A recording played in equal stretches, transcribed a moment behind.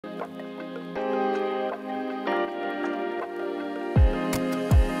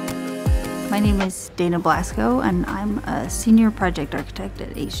My name is Dana Blasco, and I'm a senior project architect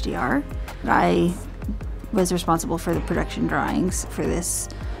at HDR. I was responsible for the production drawings for this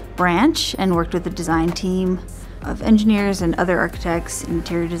branch and worked with the design team of engineers and other architects and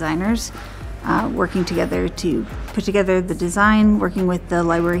interior designers working together to put together the design, working with the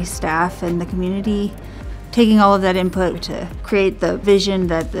library staff and the community, taking all of that input to create the vision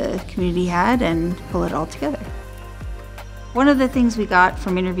that the community had and pull it all together. One of the things we got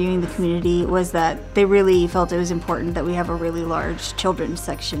from interviewing the community was that they really felt it was important that we have a really large children's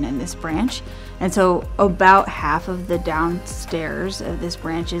section in this branch. And so about half of the downstairs of this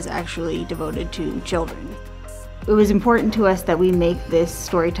branch is actually devoted to children. It was important to us that we make this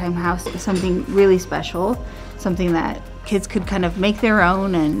Storytime House something really special, something that kids could kind of make their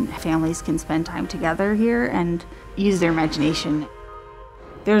own and families can spend time together here and use their imagination.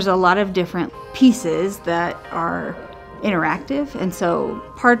 There's a lot of different pieces that are interactive, and so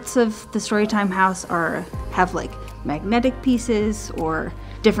parts of the Storytime House have like magnetic pieces or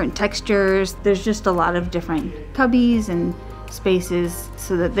different textures. There's just a lot of different cubbies and spaces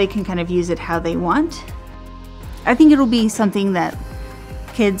so that they can kind of use it how they want. I think it'll be something that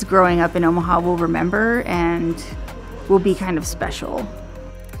kids growing up in Omaha will remember and will be kind of special.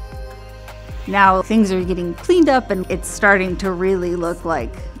 Now things are getting cleaned up and it's starting to really look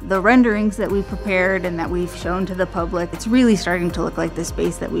like the renderings that we prepared and that we've shown to the public. It's really starting to look like the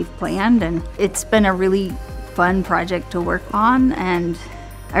space that we've planned, and it's been a really fun project to work on, and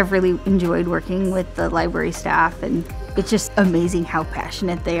I've really enjoyed working with the library staff, and it's just amazing how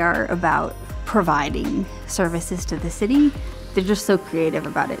passionate they are about providing services to the city. They're just so creative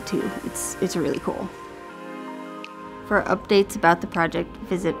about it too. It's really cool. For updates about the project,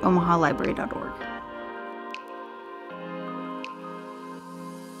 visit omahalibrary.org.